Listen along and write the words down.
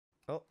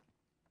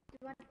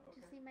want to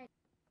see my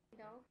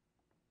dog?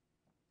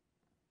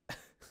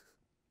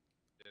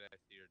 Did I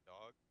see your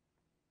dog?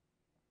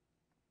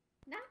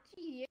 Not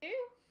you.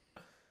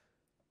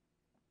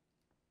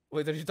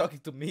 Wait, are you talking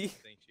to me?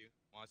 Think she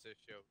wants to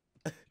show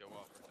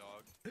off her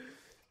dog.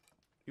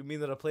 You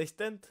mean a replace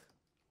tent?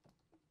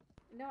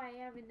 No, I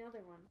have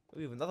another one.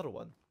 We have another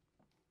one.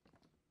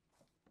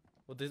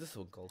 What is this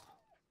one called?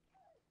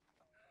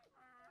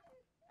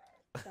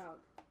 Dog.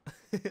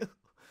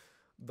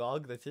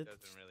 Dog, that's it?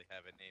 Doesn't really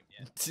have a name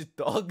yet. It's a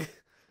dog?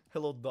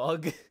 Hello,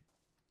 dog.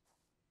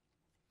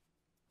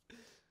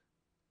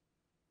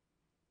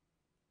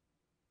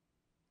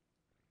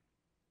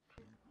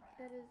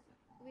 That is,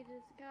 we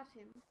just got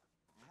him.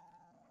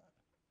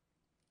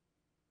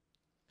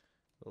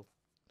 Well,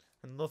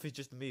 I don't know if it's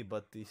just me,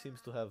 but he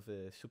seems to have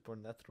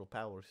supernatural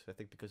powers, I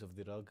think because of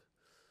the rug.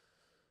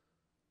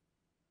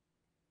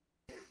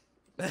 Sit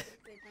down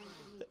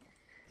to me.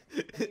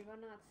 But he will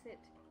not sit.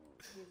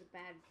 He's a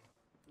bad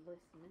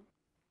listener.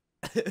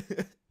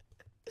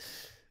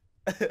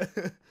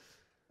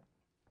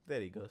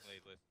 There he goes.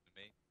 Wait, listen to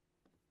me.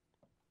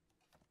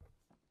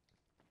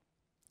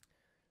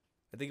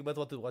 I think you might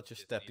want to watch your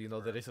Just step. need You know,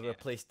 to there work, is a yeah.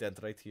 replace tent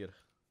right here.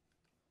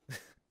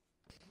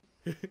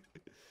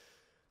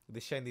 The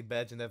shiny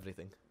badge and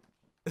everything.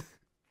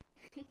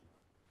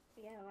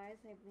 Yeah, why is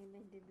happening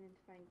I didn't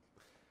find?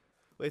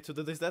 Wait, so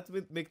does that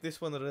make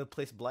this one a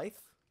replace Blythe?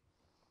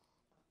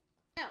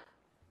 No!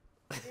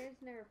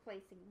 There's no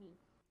replacing me.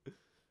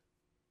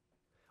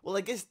 Well,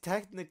 I guess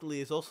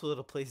technically it's also a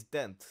replace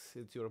Dent,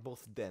 since you're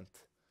both Dent.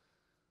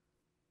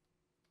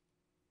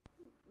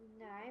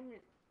 No,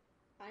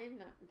 I'm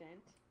not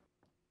Dent.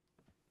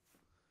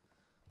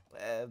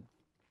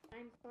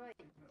 I'm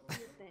fine. He's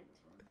Dent.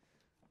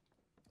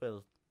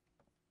 Well,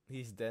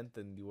 he's Dent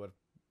and you are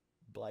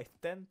Blythe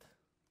Dent?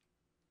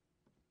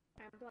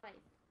 I'm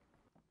Blythe.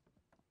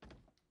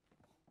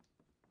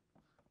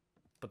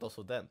 But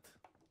also Dent.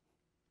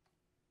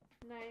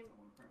 No,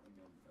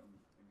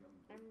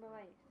 I'm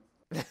Blythe.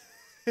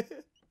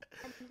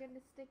 I'm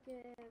gonna stick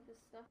the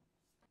stuff.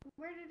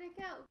 Where did it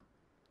go?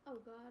 Oh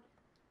god.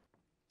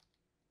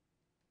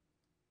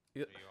 Are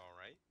you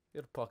alright?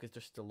 Your pockets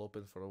are still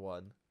open for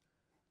one.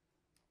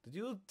 Did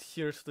you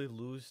seriously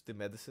lose the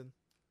medicine?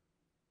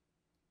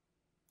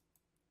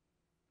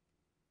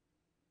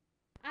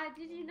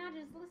 Did you not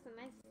just listen?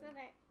 I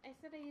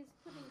said I was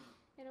putting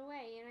it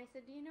away, and I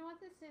said, do you know what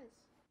this is?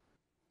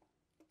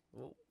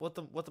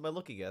 What am I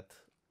looking at?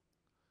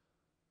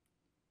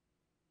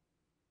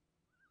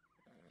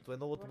 Do I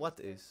know what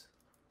is?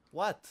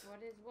 What?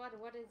 What is what?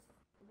 What is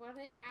what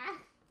is ah?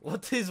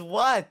 What is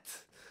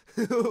what?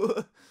 Yeah,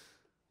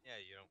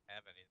 you don't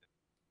have anything.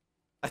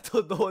 I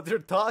don't know what you're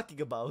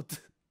talking about.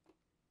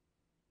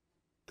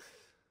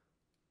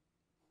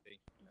 Think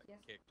Yes.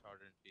 kicked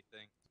harder than she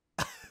thinks.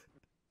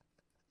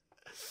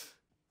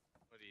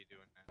 What are you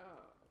doing now?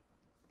 Oh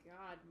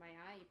god, my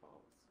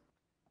eyeballs.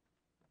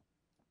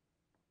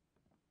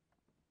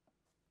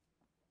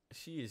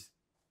 She is.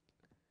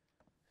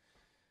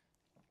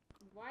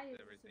 Why is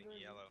Everything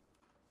this yellow.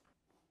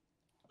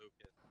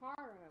 Lucas.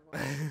 horrible?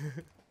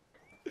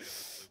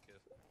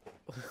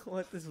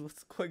 Lucas.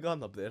 What's going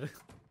on up there?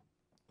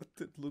 What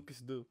did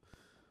Lucas do?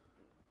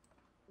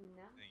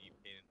 No, I think you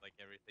painted like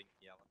everything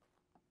yellow.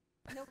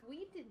 no,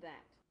 we did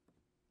that.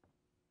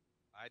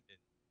 I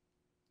didn't.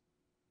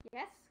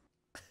 Yes.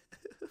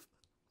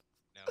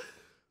 No.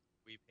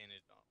 We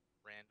painted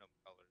random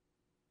colors.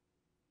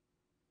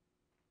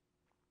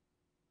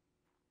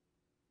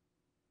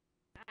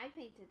 I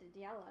painted it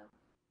yellow.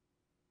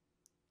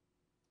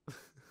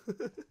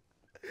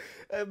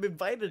 I'm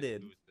invited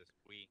in. Who's this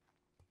we?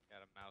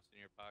 Got a mouse in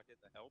your pocket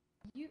to help?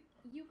 You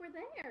were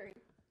there.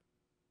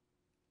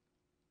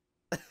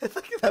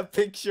 Look at that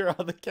picture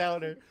on the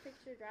counter. This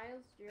picture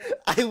Giles drew.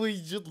 I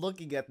was just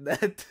looking at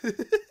that.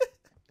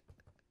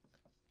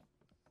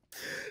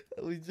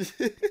 I was just.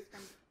 From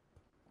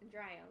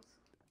Giles.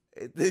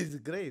 It is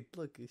great.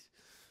 Look, it's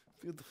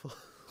beautiful.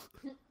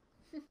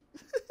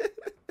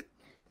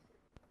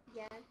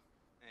 Yeah.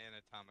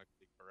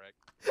 Anatomically correct.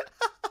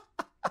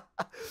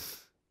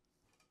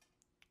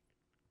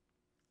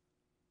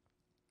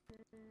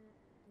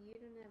 You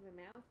don't have a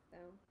mouth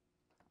though.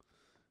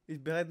 He's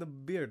behind the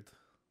beard.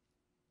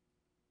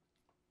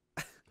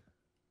 I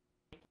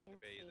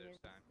can't Bet you see there's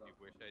it. times you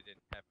wish I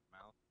didn't have a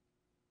mouth.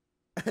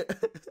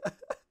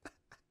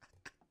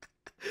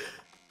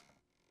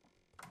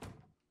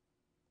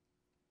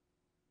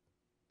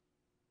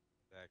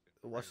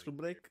 Washroom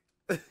break.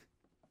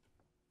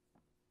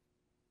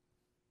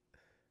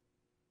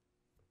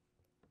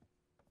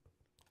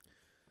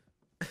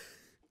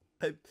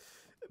 I'm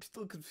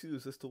still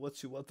confused as to what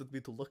she wanted me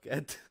to look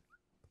at.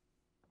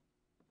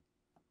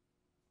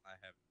 I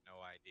have no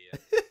idea.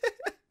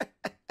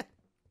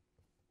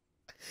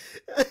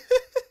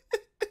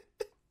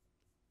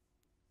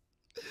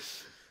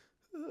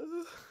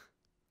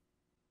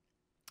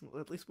 Well,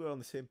 at least we're on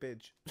the same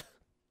page.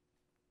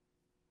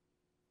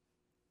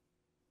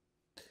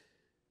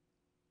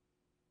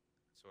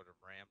 Sort of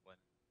rambling.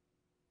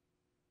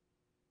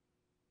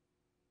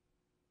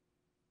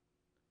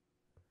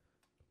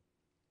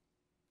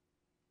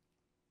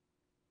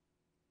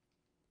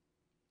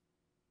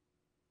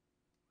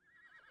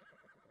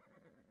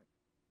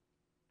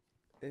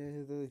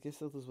 I guess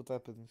that is what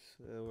happens.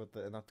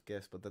 Not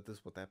guess, but that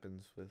is what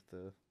happens with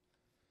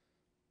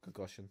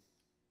concussion.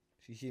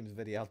 She seems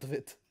very out of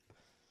it.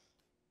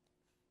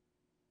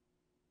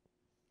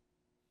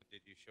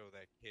 Did you show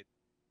that kid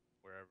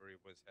wherever he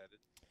was headed?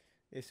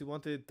 Yes, he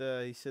wanted.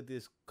 He said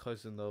his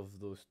cousin of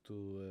those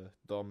two,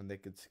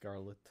 Dominic and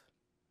Scarlet.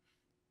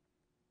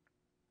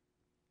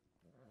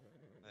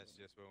 That's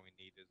just what we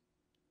needed.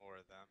 More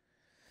of them.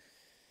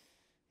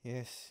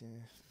 Yes,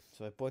 yeah.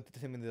 So I pointed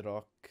him in the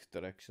rock,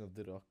 direction of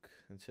the rock,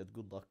 and said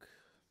good luck.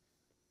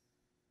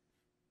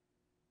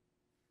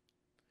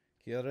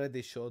 He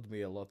already showed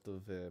me a lot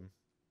of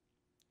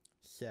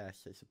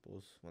sass, I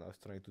suppose, when I was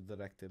trying to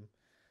direct him.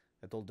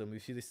 I told him, you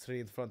see this tree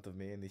in front of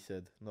me? And he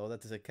said, no,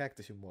 that is a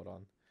cactus, you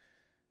moron.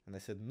 And I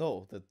said,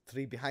 no, the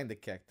tree behind the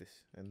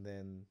cactus. And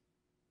then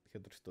he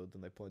understood,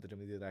 and I pointed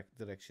him in the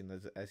direction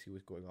as he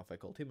was going off. I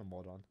called him a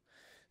moron.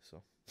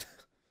 So...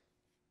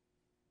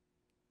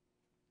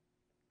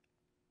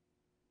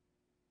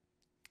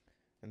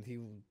 And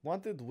he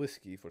wanted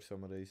whiskey for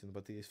some reason,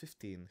 but he is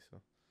 15,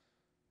 so...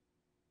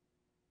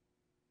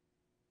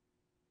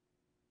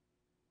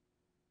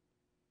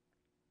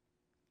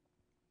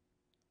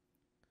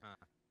 Huh.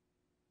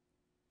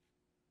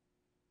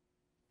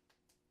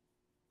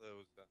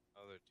 Those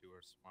other two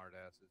are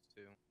smartasses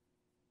too.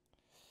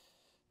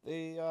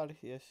 They are,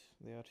 yes,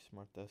 they are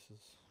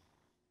smartasses.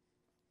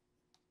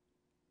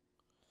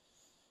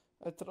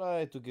 I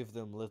try to give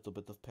them a little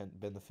bit of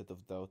benefit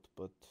of doubt,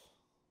 but...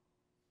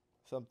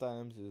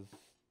 sometimes it's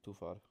too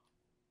far.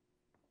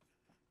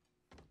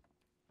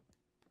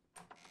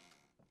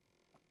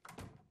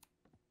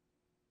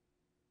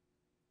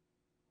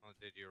 Well,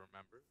 did you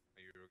remember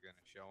what you were going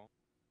to show him?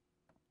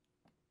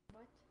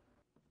 What?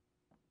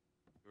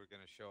 You were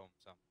going to show him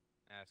something.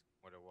 Ask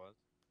him what it was.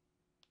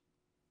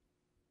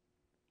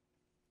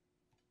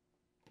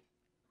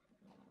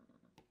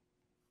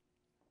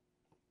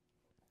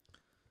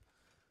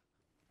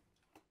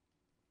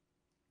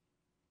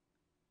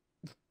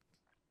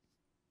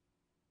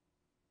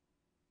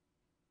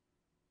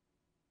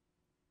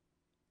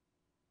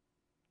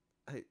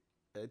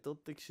 I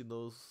don't think she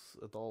knows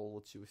at all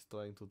what she was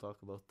trying to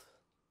talk about.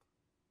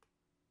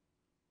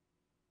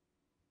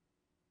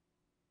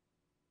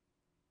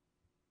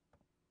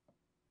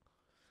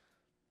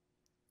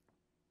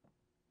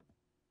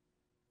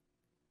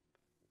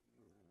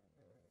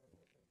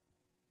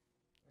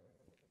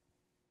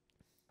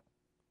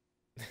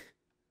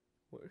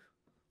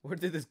 Where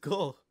did it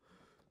go?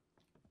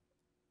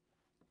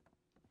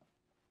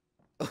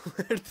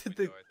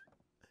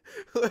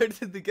 Where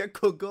did the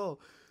gecko go?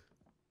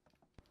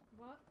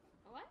 What?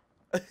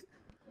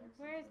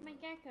 Where is my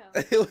gecko?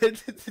 Where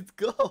did it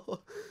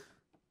go?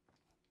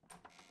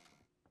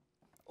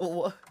 Oh,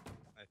 what?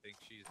 I think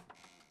she's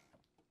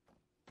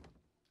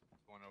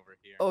one over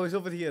here. Oh, it's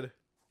over here.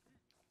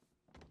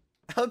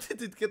 How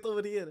did it get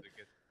over here?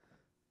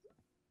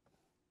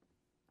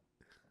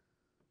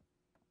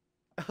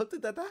 How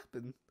did that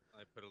happen?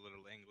 I put a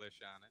little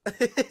English on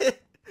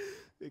it.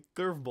 A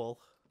curveball.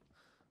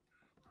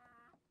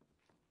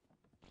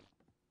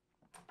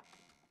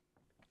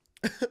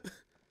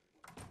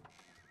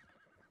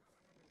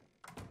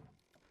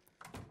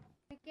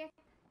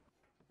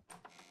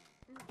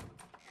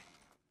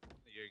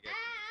 You're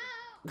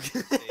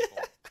getting stable.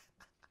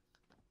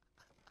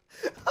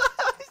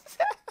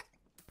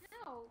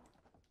 No.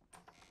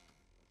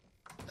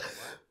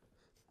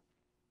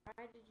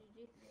 Why did you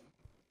do that?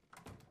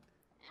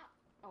 Ow.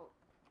 Oh.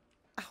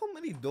 How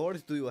many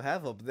doors do you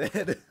have up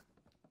there?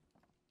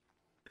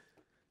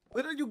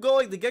 Where are you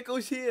going? The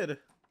gecko's here.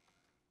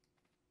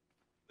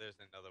 There's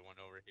another one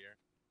over here.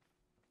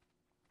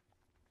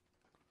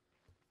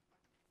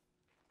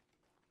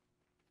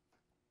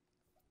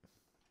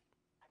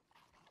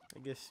 I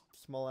guess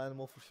small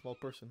animal for small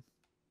person.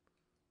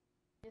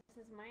 This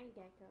is my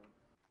gecko.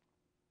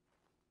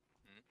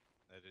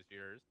 That is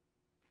yours.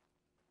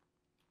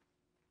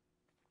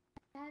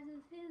 That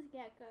is his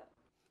gecko.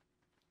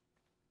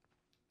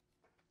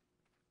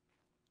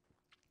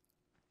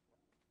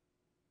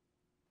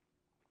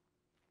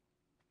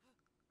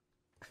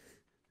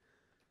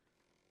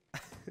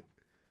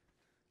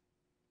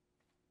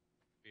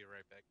 Be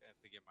right back. I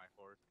have to get my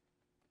horse.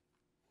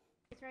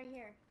 It's right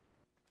here.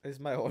 It's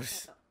my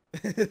horse. Oh.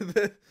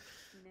 Never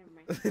Never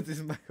mind. This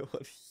is my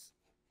horse.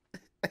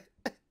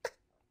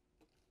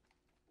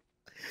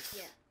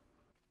 Yeah.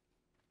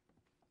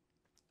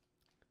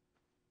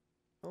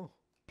 Oh.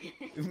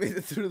 You made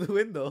it through the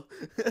window.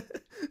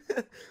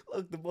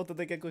 Look, the both of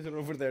the geckos are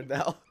over there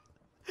now.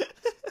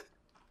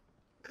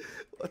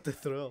 What a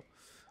throw.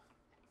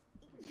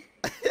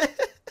 That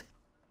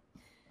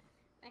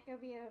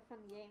could be a fun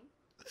game.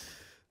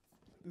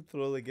 You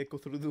throw the gecko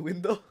through the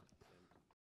window.